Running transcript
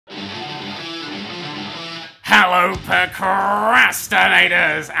Hello,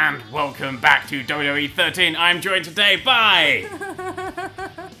 procrastinators, and welcome back to WWE 13. I'm joined today by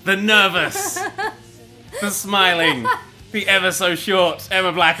the nervous, the smiling, the ever so short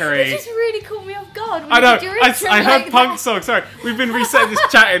Emma Blackery. You just really caught me off guard when I know. you did your intro I heard like Punk that. song. Sorry, we've been resetting this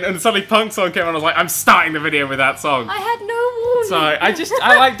chatting, and suddenly Punk song came on. I was like, I'm starting the video with that song. I had no warning. So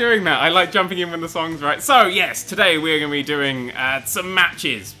I like doing that. I like jumping in when the song's right. So yes, today we're going to be doing some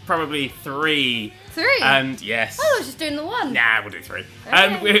matches, probably 3. 3? And yes. I was just doing the 1. Nah, we'll do 3. Okay.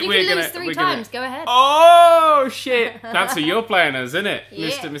 And you can lose 3 times. Go ahead. Oh shit! That's who you're playing as, isn't it, Yeah.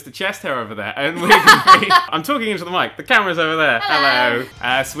 Mr. Chest Hair over there? And we're gonna be. I'm talking into the mic. The camera's over there. Hello.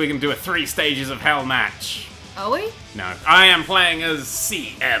 So we're gonna do a 3 stages of hell match. Are we? No, I am playing as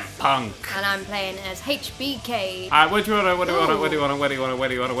CM Punk. And I'm playing as HBK. What do you want? What do you want? What do you want? What do you want? What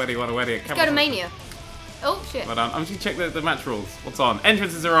do you want? What do you want? What do you want? Let's go to Mania. Oh shit. Hold on, I'm just gonna check the match rules. What's on?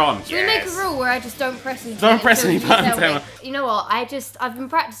 Entrances are on. Should we make a rule where I just don't press any buttons? Don't press any until you buttons, tell me? Emma. You know what? I've been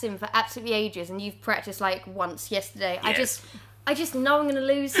practicing for absolutely ages, and you've practiced like once yesterday. Yes. I just know I'm gonna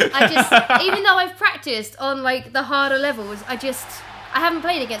lose. Even though I've practiced on like the harder levels, I haven't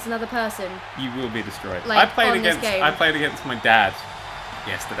played against another person. You will be destroyed. Like, I played on this against. game. I played against my dad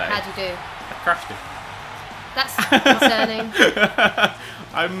yesterday. How'd you do? I crushed him. That's concerning.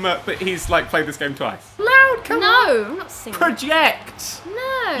 But he's like played this game twice. Loud, come on. No, I'm not singing. Project.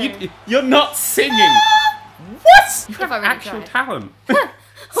 No. You're not singing. What? You have I really actual tried? talent. Oh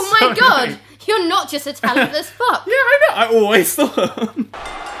my So god, annoying. you're not just a talentless fuck. Yeah, I know. I always thought.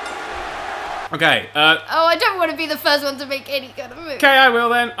 Okay. Oh, I don't want to be the first one to make any kind of move. Okay, I will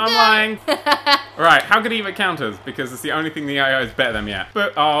then. I'm No. lying. Right, how could he even counters? Because it's the only thing the AI is better than yet.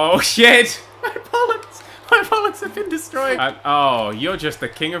 But oh shit! My bollocks! My bollocks have been destroyed. Oh, you're just the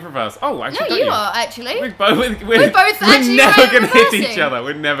king of reverse. Oh, actually, No, don't you are actually. We're both actually never right at gonna hit reversing. each other.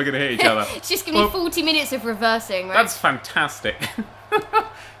 We're never gonna hit each other. It's just gonna be 40 minutes of reversing, right? That's fantastic.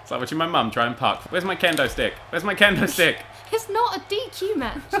 It's like watching my mum try and puck. Where's my kendo stick? Where's my kendo stick? It's not a DQ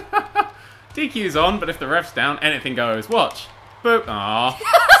match. DQ's on, but if the ref's down, anything goes. Watch. Boop. Aw.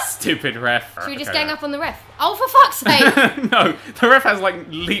 Stupid ref. Should we just gang up on the ref? Oh, for fuck's sake! No, the ref has like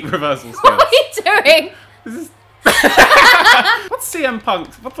leap reversal skills. What are you doing? This is... What's CM Punk?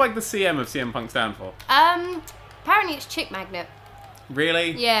 What's like the CM of CM Punk stand for? Apparently it's Chick Magnet.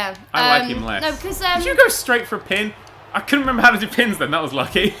 Really? Yeah. I like him less. No, because Did you go straight for a pin? I couldn't remember how to do pins then. That was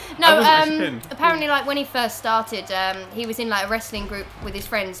lucky. I wasn't actually pinned. Apparently, like when he first started, he was in like a wrestling group with his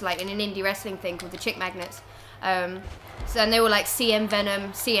friends, like in an indie wrestling thing called the Chick Magnets. And they were like CM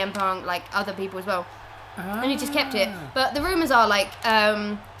Venom, CM Punk, like other people as well. And he just kept it. But the rumors are like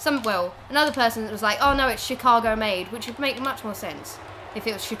another person was like, oh no, it's Chicago made, which would make much more sense if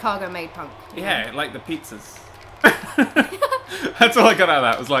it was Chicago made Punk. Yeah, like the pizzas. That's all I got out of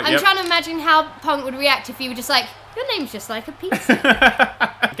that. Was like, I'm yep. trying to imagine how Punk would react if you were just like, your name's just like a pizza.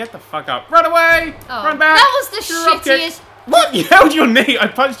 Get the fuck up. Run away! Oh, Run back! that was the Drop kick. shittiest. What? You held your knee! I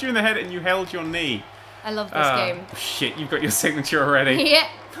punched you in the head and you held your knee. I love this game. Shit, you've got your signature already. Yeah.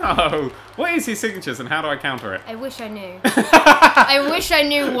 Oh, what is his signatures and how do I counter it? I wish I knew. I wish I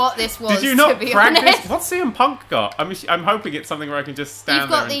knew what this was. Did you not to be practice? honest. What's CM Punk got? I'm hoping it's something where I can just stand You've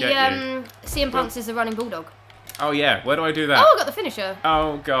there got and the get you. CM Punk's is the running bulldog. Oh yeah, where do I do that? Oh, I got the finisher.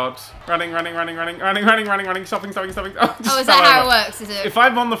 Oh god. Running. Stopping. Oh, Oh, is that how it works, is it? If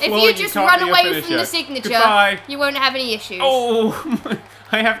I'm on the If floor, you just can't run do your away finisher. from the signature, Goodbye. you won't have any issues. Oh,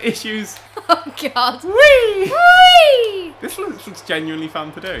 I have issues. Oh, God. Whee! Whee! This looks genuinely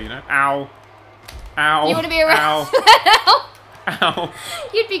fun to do, you know? Ow. Ow. You want to be a wrestler? Ow.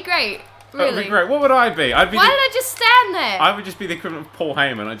 You'd be great. That Really. would be great. What would I be? Why did I just stand there? I would just be the equivalent of Paul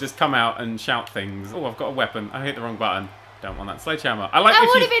Heyman. I'd just come out and shout things. Oh, I've got a weapon. I hit the wrong button. Don't want that sledgehammer. I like That if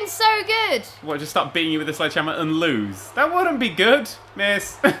would you... have been so good. What, just start beating you with a sledgehammer and lose? That wouldn't be good,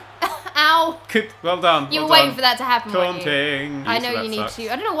 miss. Ow. Good. Well done. You well were waiting done. for that to happen, weren't you? Taunting. I know So you need sucks. to.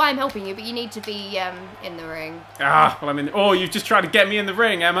 I don't know why I'm helping you, but you need to be in the ring. Ah, well, I'm in... Oh, you've just tried to get me in the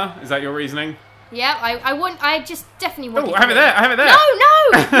ring, Emma. Is that your reasoning? Yeah, I just definitely want Oh, you I have to it win. there. I have it there. No, no.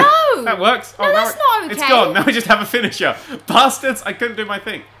 That works. No, Oh, that's not okay. It's gone. Now I just have a finisher. Bastards, I couldn't do my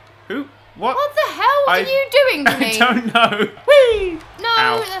thing. Who? What? What the hell are you doing to me? I don't know. Whee! No,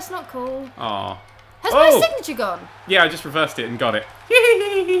 Ow. that's not cool. Aw. Has my signature gone? Yeah, I just reversed it and got it.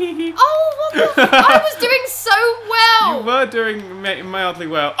 Oh, what the I was doing so well. You were doing mildly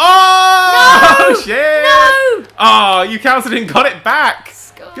well. Oh! No! Shit! No! Oh, you counted and got it back.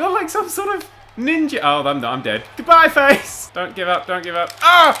 Scott. You're like some sort of ninja. Oh, I'm dead. Goodbye, face. Don't give up. Don't give up.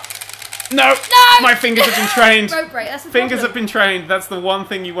 Ah! No! No! My fingers have been trained. Rope break, that's the Fingers problem. have been trained. That's the one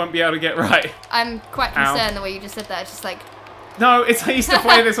thing you won't be able to get right. I'm quite Ow. concerned the way you just said that. It's just like, No, it's I used to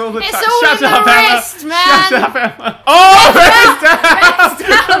play this all the time. It's all Shut in up, the Emma. wrist, man. Shut up, Emma. Oh, ref is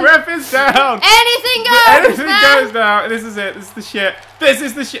Ref's down. Ref is down. Anything goes, Anything man. goes now. This is it. This is the shit. This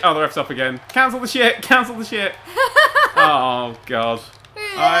is the shit. Oh, the ref's up again. Cancel the shit. Cancel the shit. Oh, God.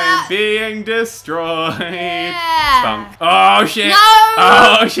 I'm being destroyed. Yeah. Spunk. Oh, shit. No.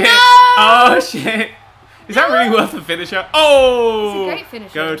 Oh, shit. No. Oh, shit. Is that really worth a finisher? Oh! It's a great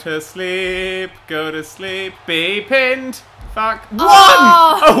finisher. Go to sleep. Go to sleep. Be pinned. Fuck.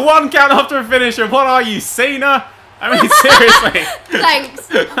 Oh. One! A 1 count after a finisher. What are you, Cena? I mean, seriously. Thanks.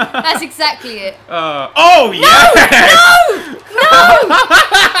 That's exactly it. Oh, yeah! No!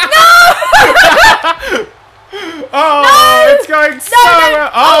 Oh, No! it's going so No!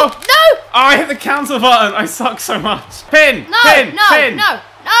 well. Oh, no! Oh, I hit the cancel button. I suck so much. Pin! No! Pin! No! Pin! No! No!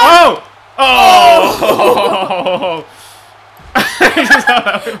 Oh! Oh!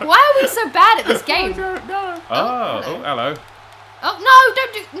 Why are we so bad at this game? I don't know. Oh, Oh, hello. Oh no!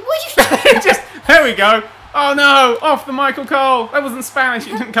 Don't do. What are you? Just there we go. Oh no! Off the Michael Cole. That wasn't Spanish.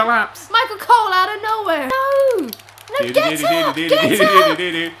 It didn't collapse. Michael Cole out of nowhere. No! No! Get up! Get up!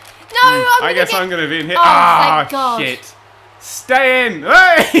 No! I guess I'm gonna be in here. Oh, Ah, thank God. shit! Stay in.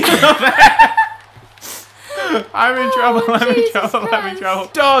 Hey! Not there. I'm in trouble. I'm in Jesus trouble. I'm in Christ. trouble.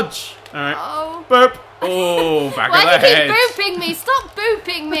 Dodge. All right. Oh. Boop. Oh, back Why of do the you head. keep booping me? Stop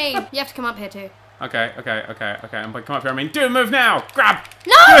booping me! You have to come up here too. Okay. I'm gonna come up here. I mean, do a move now. Grab.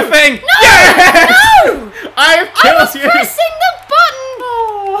 No! Do a thing. No! Yes! No! I've I killed was you. pressing the button!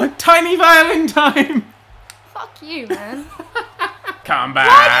 Oh, tiny violin time. Fuck you, man. Come back.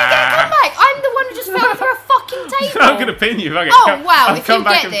 Why are you gonna come back? I'm the one who just fell through a fucking table. I'm gonna pin you. Okay, Oh, wow, I'll if come you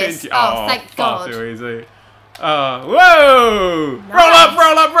back get and this. pin you. Oh, thank far God. too easy. Whoa! Nice. Roll up,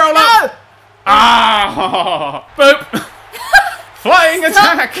 roll up, roll up! No! Ah! Boop! Flying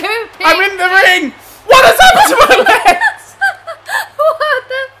Stop attack! pooping. I'm in the ring! What has happened to my legs? What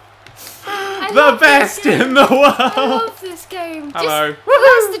the? I The love best this game. in the I world! love this game. Hello. Just, well,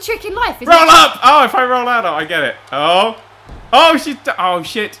 that's the trick in life, isn't Roll it? up! Oh, if I roll out, I get it. Oh. Oh, she. Oh,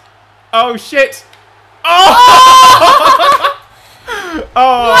 shit. Oh, shit. Oh!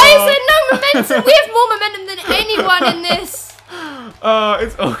 Oh! Why is there no momentum? We have more momentum than anyone in this. Oh,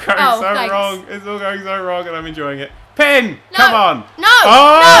 it's all going Oh, so thanks. wrong. It's all going so wrong, and I'm enjoying it. Pin! No. Come on! No!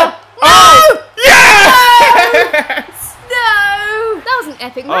 Oh! No! Oh! Yes! No! That was an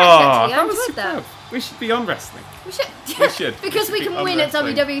epic match, Oh, actually. I was enjoyed that. superb. We should be on wrestling. We should. We should. Because we Be can on win at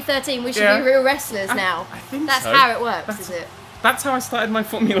wrestling. WWE 13, we should Yeah. be real wrestlers now. I think That's so. how it works, That's- is it? That's how I started my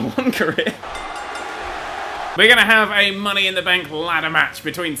Formula 1 career. We're going to have a Money in the Bank ladder match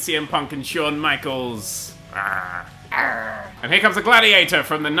between CM Punk and Shawn Michaels. Ah. And here comes a gladiator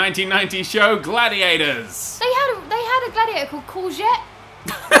from the 1990 show Gladiators. They had a gladiator called Courgette.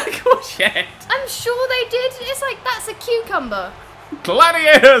 Courgette. I'm sure they did. It's like, that's a cucumber.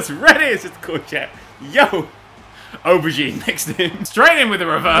 Gladiators ready. It's just Courgette. Yo. Aubergine next to him. Straight in with a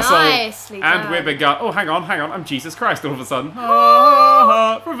reversal. Nicely And done. we're begun. Oh, hang on. I'm Jesus Christ all of a sudden.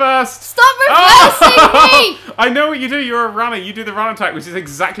 Reversed. Stop reversing me! I know what you do. You're a runner. You do the run attack, which is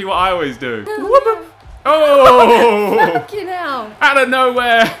exactly what I always do. Oh! Fucking hell. Out of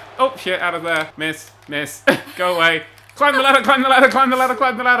nowhere. Oh, shit. Out of there. Miss. Miss. Go away. Climb the ladder. Climb the ladder. Climb the ladder.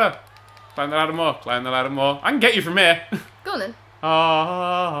 Climb the ladder. Climb the ladder more. Climb the ladder more. I can get you from here. Go on then.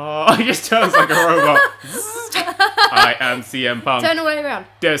 Oh, he just turns like a robot. I am CM Punk. Turn away around.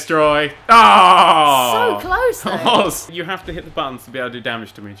 Destroy. Oh! So close, though. Almost. You have to hit the buttons to be able to do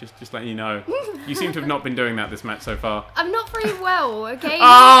damage to me. Just letting you know. You seem to have not been doing that this match so far. I'm not very well, okay?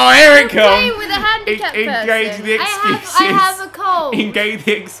 Oh, here it I'm playing comes. with a handicapped Engage person. the excuses. I have a cold. Engage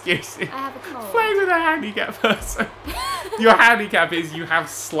the excuses. I have a cold. Playing with a handicapped person. Your handicap is you have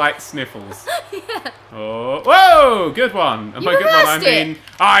slight sniffles. Yeah. Oh, whoa! Good one. And You by good one, I reversed it. mean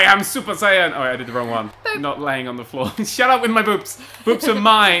I am Super Saiyan. Oh, I did the wrong one. Boop. Not laying on the floor. Shut up with my boobs. Boobs are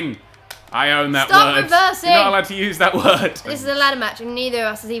mine. I own that Stop word. reversing. You're not allowed to use that word. This is a ladder match, and neither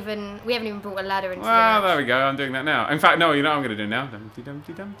of us has even. We haven't even brought a ladder into Well, the match. there we go. I'm doing that now. In fact, no. You know what I'm going to do now. Dumpty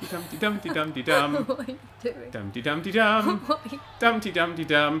dumpty dumpty dumpty dumpty dumpty dum. What are you doing? Dumpty dumpty dum. What are you- Dumpty dumpty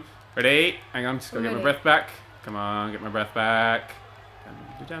dum. Ready? Hang on. Just gotta get my Ready. breath back. Come on, get my breath back.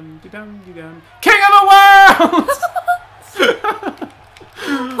 Dumpty dumpty dumpty dum. King of the world!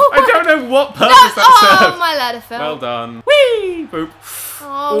 I don't know what purpose that served. Oh, my ladder fell. Well done. Whee! Boop.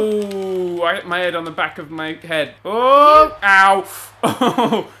 Oh. Ooh, I hit my head on the back of my head. Oh, ow.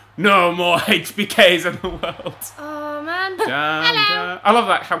 Oh, no more HBKs in the world. Oh, man. Dun, Hello. dun. I love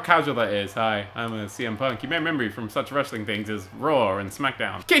that, how casual that is. Hi, I'm a CM Punk. You may remember me from such wrestling things as Raw and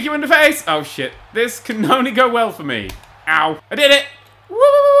SmackDown. Kick you in the face! Oh shit, this can only go well for me. Ow. I did it! Woo, woo,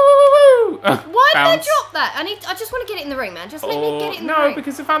 woo, woo, woo. Why did I Bounce. drop that? I just want to get it in the ring, man. Just let me get it in the ring. No,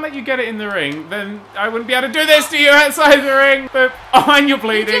 because if I let you get it in the ring, then I wouldn't be able to do this to you outside the ring. But, oh, and you're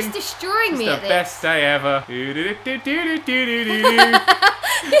bleeding. You're just destroying me It's at the this. best day ever.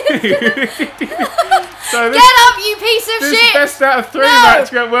 So this, Get up, you piece of this shit! best out of 3 No!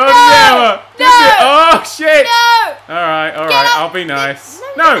 match got world No! ever. No! Oh shit! No! Alright, Get up! I'll be nice.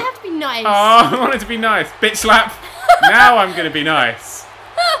 No, you don't have to be nice. Oh, I wanted to be nice. Bitch slap. Now I'm gonna be nice.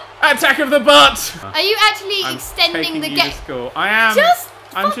 Attack of the butt. Are you actually I'm extending taking the you game? to school. I am.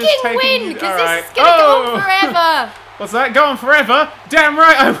 I'm Fucking just taking win, you. because Alright. this is gonna go on forever. What's that? Go on forever? Damn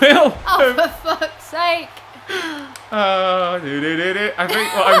right I will. Oh, for fuck's sake. I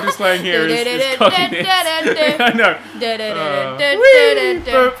think what I'm just laying here is cockiness. I know.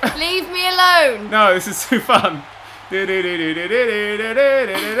 Leave me alone. No, this is too fun. Don't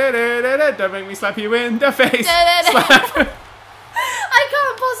make me slap you in the face. Slap. I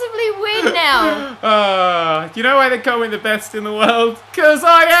can't possibly win now. Do you know why they call me the best in the world? Cause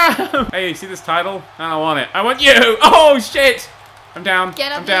I am. Hey, you see this title? I don't want it. I want you. Oh shit. I'm down.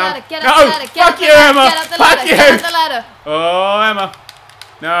 Get up I'm the down. ladder. Get up the ladder. Get Fuck up you, the ladder. Emma. Get up the Fuck ladder. you. Get up the ladder. Oh, Emma.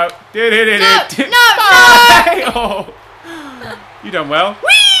 No. No. Oh. You done well.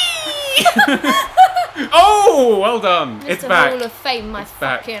 Oh, well done. It's Mr. back. Hall of Fame, my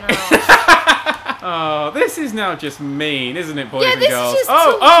back. fucking ass. Oh, this is now just mean, isn't it, boys Yeah, and this is girls? just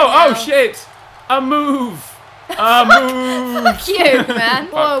Oh, talking now. shit. A move. A move. Fuck you, man.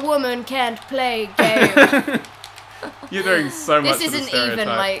 Or a woman can't play game. You're doing so much This for the isn't even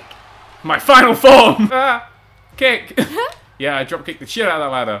stereotype. like. My final form. Kick. Yeah, I drop kicked the shit out of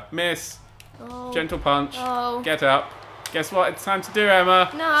that ladder. Miss. Oh. Gentle punch. Oh. Get up. Guess what? It's time to do, Emma.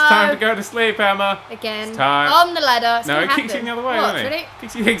 No. It's time to go to sleep, Emma. Again. It's time. On the ladder. It's No, gonna it kicks you happen. the other way, What, doesn't it? really?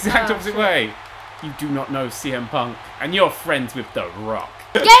 Kicks you the exact Oh, opposite shit. way. You do not know CM Punk, and you're friends with The Rock.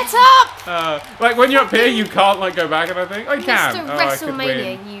 Get up! Like when you're up here, you can't like go back, and I think I can. Mr. Oh, I could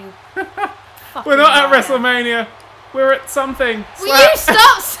WrestleMania, win. you. We're not at liar. WrestleMania. We're at something. Will Slap. you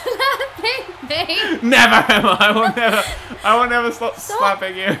stop slapping me? Never, Emma. I will never stop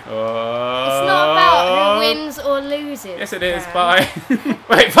slapping you. Oh. It's not about who wins or loses. Yes, it is. man. Bye.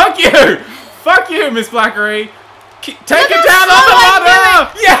 Wait, fuck you! Fuck you, Miss Blackery! Take it down on the slow I'm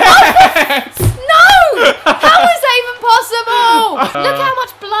ladder! Yes! No! How is that even possible? Look how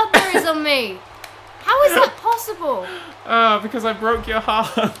much blood there is on me. How is that possible? Because I broke your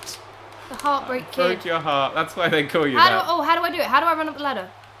heart. The heartbreak kid. Broke your heart. That's why they call you How that. do I do it? How do I run up the ladder?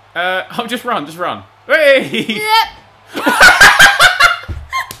 Oh, just run. Hey! Yep.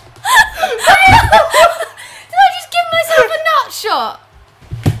 Did I just give myself a nut shot?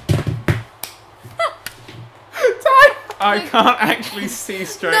 I can't actually see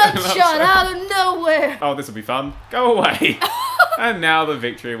straight. Nut enough, shot so- out of nowhere. Oh, this will be fun. Go away. And now the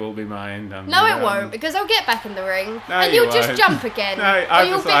victory will be mine. No, it won't, because I'll get back in the ring, No, and you you'll just won't. jump again, No, or I've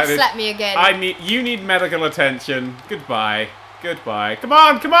you'll big decided slap me again. You need medical attention. Goodbye. Goodbye. Come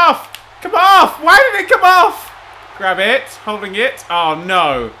on, come off! Come off! Why did it come off? Grab it, holding it. Oh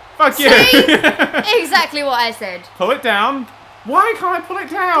no. Fuck you. See? Exactly what I said. Pull it down. Why can't I pull it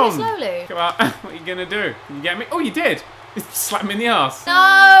down? Do it slowly. Come on. What are you gonna do? Can you get me? Oh, you did. Slap me in the ass. No,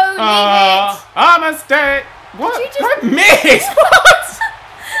 leave it. I'm a stay. What? Did you just- I missed. What?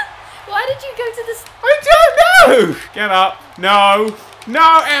 Why did you go to this? I don't know. Get up. No.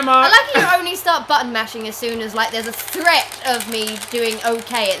 No, Emma. I like how you only start button mashing as soon as like there's a threat of me doing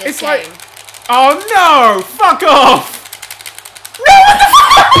okay at this It's game. like- Oh no! Fuck off! No, what the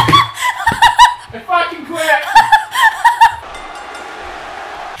fuck? I fucking quit!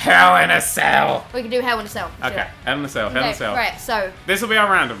 Hell in a cell! We can do Hell in a Cell. Okay, Hell in a cell, Hell in a cell. Right, so This will be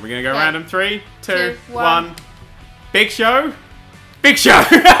our random. We're gonna go Okay. random. 3, 2, 2, 1. Big Show? Big Show!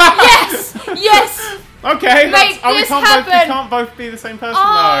 yes, yes. Okay, Make we this can't happen. both be the same person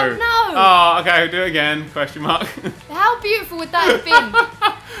Oh, though. no. Oh, okay, do it again. Question mark. How beautiful would that have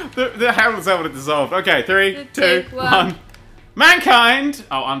been? the Hell in a Cell would have dissolved. Okay, 3, 2, 2, 1. 1. Mankind!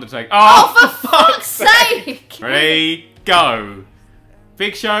 Oh, Undertaker. Oh, for fuck's sake! Ready, go.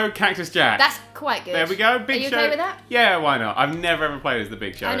 Big Show, Cactus Jack. That's quite good. There we go, Big Are you Show. okay with that? Yeah, why not? I've never ever played as the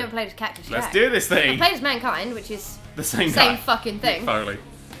Big Show. I never played as Cactus Jack. Let's do this I thing. played as Mankind, which is The same same guy. fucking thing. Foley.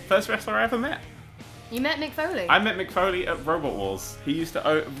 First wrestler I ever met. You met Mick Foley. I met Mick Foley at Robot Wars. He used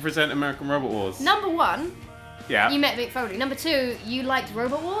to present American Robot Wars. Number 1, Yeah. you met Mick Foley. Number 2, you liked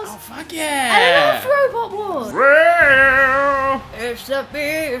Robot Wars. Oh, fuck I yeah! love Robot Wars. Well, It's a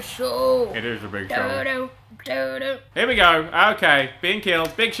big show. it is a big show. Here we go. Okay, being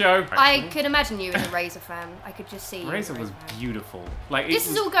killed. Big show. I could imagine you as a Razor fan. I could just see you. Razor was beautiful. Like This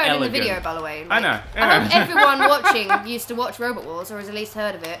is all going in the video, by the way. I know. I hope everyone watching used to watch Robot Wars, or has at least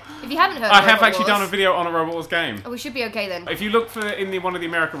heard of it. If you haven't heard of I Robot have actually Wars, done a video on a Robot Wars game. Oh, we should be okay then. If you look for one of the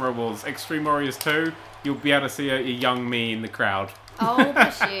American Robot Wars, Extreme Warriors 2, you'll be able to see a young me in the crowd. Oh,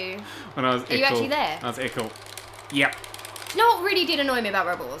 bless you. When I was Are you actually there? I was ickle. Yep. You know what really did annoy me about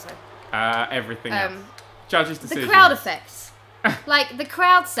Robot Wars, though? Everything else. Judge's decision. The crowd effects. Like, the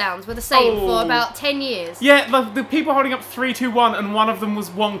crowd sounds were the same for about 10 years. Yeah, the people holding up 3, 2, 1, and one of them was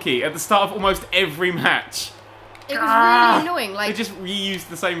wonky at the start of almost every match. It was really annoying. Like, they just reused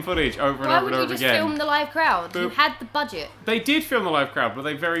the same footage over and over and over again. Why would you just film the live crowd? You had the budget. They did film the live crowd, but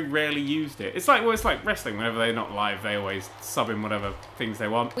they very rarely used it. It's like wrestling. Whenever they're not live, they always sub in whatever things they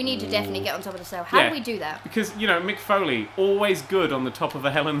want. We need to definitely get on top of the cell. How do we do that? Because, you know, Mick Foley, always good on the top of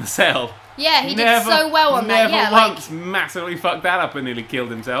a Hell in the Cell. Yeah, he did so well on that. Yeah, never once massively fucked that up and nearly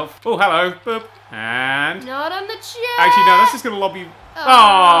killed himself. Oh, hello. Boop. And... Not on the chair. Actually, no, that's just going to lob you... Oh,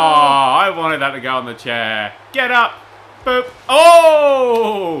 I wanted that to go on the chair. Get up. Boop.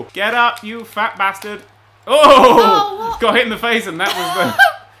 Oh! Get up, you fat bastard. Oh! Got hit in the face and that was the...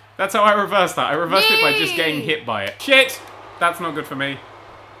 That's how I reversed that. I reversed it by just getting hit by it. Shit! That's not good for me.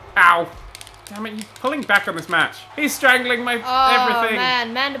 Ow. Damn it, you're pulling back on this match. He's strangling my everything. Oh,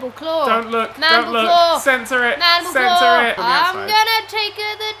 man. Mandible claw. Don't look. Mandible don't look. claw. Censor it. Mandible Censor claw. it. I'm gonna take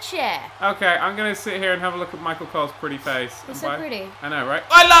the chair. Okay, I'm gonna sit here and have a look at Michael Cole's pretty face. It's so pretty. I know, right?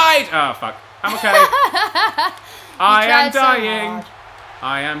 I lied! Oh, fuck. I'm okay. I am dying.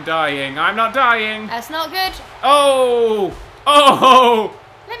 I am dying. I'm not dying. That's not good. Oh! Oh!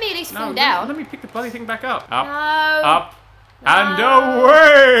 Let me at least fall down. Let me pick the bloody thing back up. Up. No. Up. No. And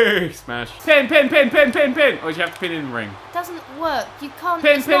away! Smash. Pin, pin, pin, pin, pin, pin. Or do you have to pin in the ring? It doesn't work. You can't.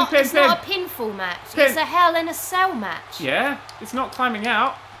 Pin, it's pin, not, pin, it's pin. not a pinfall match. Pin. It's a Hell in a Cell match. Yeah. It's not climbing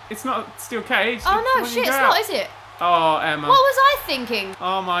out. It's not a steel cage. Oh no, shit, it's not, is it? Oh, Emma. What was I thinking?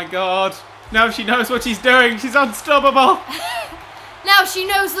 Oh my god. Now she knows what she's doing. She's unstoppable. Now she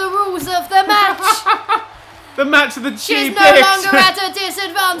knows the rules of the match. The match that She's no longer at a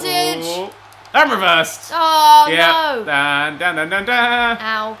disadvantage. Oh. I'm reversed. Oh, yeah. no. Dun, dun, dun, dun, dun.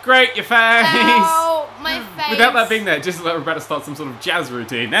 Ow. Great, your face. Ow, my face. Without that being there, just like we're about to start some sort of jazz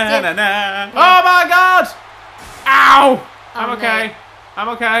routine. Na, na, na. Yeah. Oh my god. Ow. I'm okay. No. I'm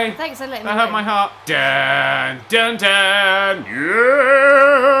okay. Thanks for letting me That hurt my heart. Dun, dun, dun.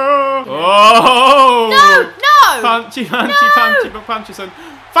 Yeah. Oh. No, no. Punchy, punchy, punchy, but punchy, son.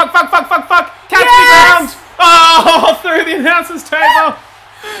 Fuck, fuck, fuck, fuck, fuck. Catch me ground. Oh, through the announcer's table.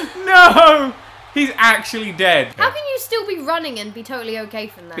 No. He's actually dead. How can you still be running and be totally okay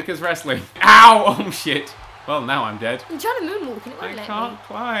from that? Because wrestling. Ow. Oh, shit. Well, now I'm dead. I'm trying to moonwalk and it won't let me. I can't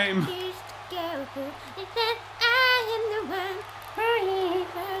climb. Who's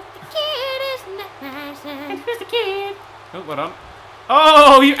the kid? Oh, what on?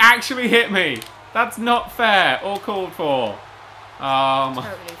 Oh, you actually hit me. That's not fair or called for. Totally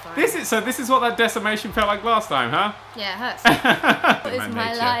fine. This is what that decimation felt like last time, huh? Yeah, it hurts. What is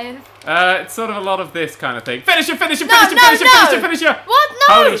my life? It's sort of a lot of this kind of thing. Finish him, finish him, No, finish him, no, finish him, no. finish him, finish him. What?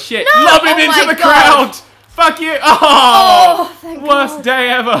 No. Holy shit. No. Lob him Oh into my the God. crowd. Fuck you. Oh, thank worst God. day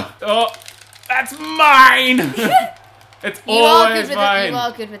ever. Oh, that's mine. It's always mine. You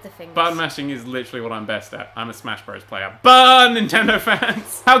are good with the fingers. Button mashing is literally what I'm best at. I'm a Smash Bros player. Burn, Nintendo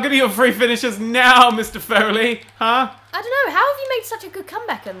fans! How good are your free finishers now, Mr. Foley? Huh? I don't know. How have you made such a good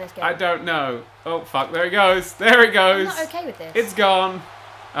comeback on this game? I don't know. Oh, fuck. There he goes. There it goes. I'm not okay with this. It's gone.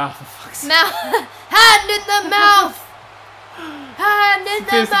 Oh, for fuck's sake. Mouth. Hand in the mouth. Hand in the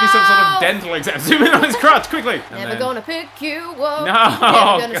Appears to be some sort of dental exam. Zoom in on his crotch, quickly. Never gonna pick you up. No.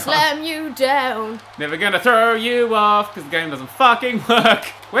 Never gonna God. slam you down. Never gonna throw you off, because the game doesn't fucking work.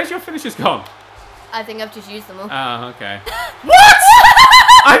 Where's your finishers gone? I think I've just used them all. Oh, okay. What?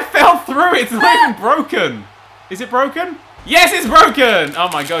 I fell through it. It's not even broken. Is it broken? Yes, it's broken. Oh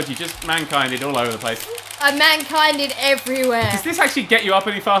my god, you just mankinded all over the place. I mankinded everywhere. Does this actually get you up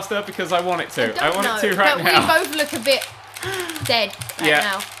any faster? Because I want it to. I want it to right but now. We both look a bit dead right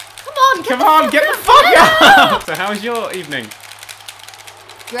now. Come on, get the fuck up! So how was your evening?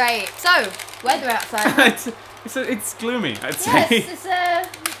 Great. So, weather outside. it's gloomy, I'd say. Yes,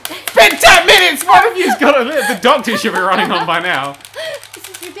 it's Been 10 minutes! One of you's got a little... The doctor should be running on by now. This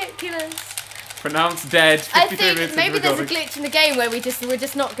is ridiculous. Pronounced dead. 53 I think minutes maybe into there's a recording. glitch in the game where we're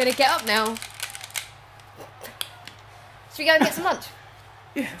just not gonna get up now. Should we go and get some lunch?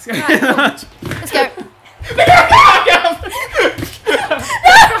 Yeah, let's go. Right, cool. Let's go.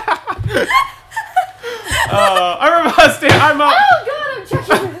 I reversed it. I'm up. Oh god, I'm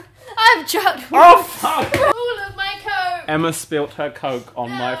chucking. I'm chucked. Oh fuck. Emma spilt her Coke on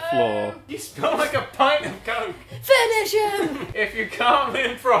my floor. You smell like a pint of Coke. Finish him! If you can't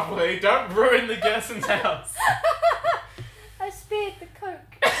win properly, don't ruin the Gerson's house. I speared the Coke.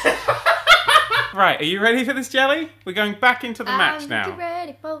 Right, are you ready for this, Jelly? We're going back into the match now.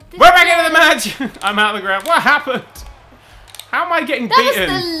 Ready for this We're back into the match! I'm out of the ground. What happened? How am I getting beaten?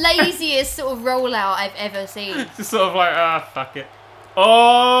 That was the laziest sort of rollout I've ever seen. Just sort of like, fuck it.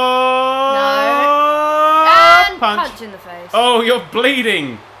 Oh! No. And punch in the face. Oh, you're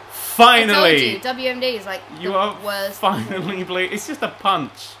bleeding. Finally. I told you, WMD is like you the are worst. Finally bleeding. It's just a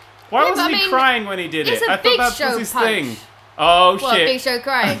punch. Why wasn't he crying when he did it? I thought that was his punch. thing. Oh, What, shit. Big Show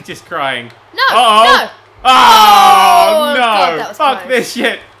crying? Just crying. No, Uh-oh. no. Oh, no. God, that was Fuck close. this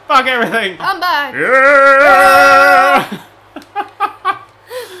shit. Fuck everything. I'm back. Yeah.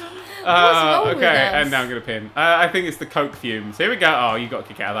 What's wrong with okay, us? and now I'm gonna pin. I think it's the Coke fumes. Here we go. Oh, you got a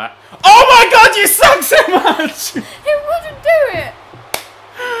kick out of that. Oh my god, you suck so much! It wouldn't do it.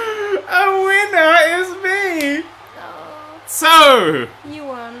 A winner is me! Oh, So, you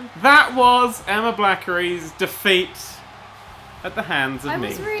won. that was Emma Blackery's defeat at the hands of I me.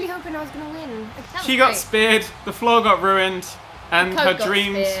 was really hoping I was going to win. That She was got great. speared, the floor got ruined, and Coke her got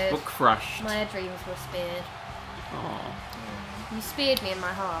dreams speared. were crushed. My dreams were speared. Oh. You speared me in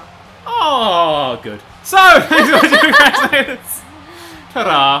my heart. Oh, good. So, thanks for watching, Congratulations.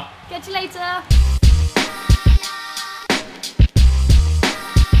 Ta-da. Catch you later.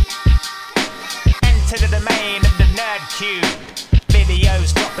 Enter the domain of the Nerd3.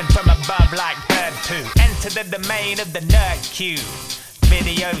 Videos dropping from above like bird poo. Enter the domain of the Nerd3.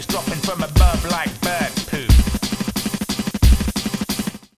 Videos dropping from above like bird poo.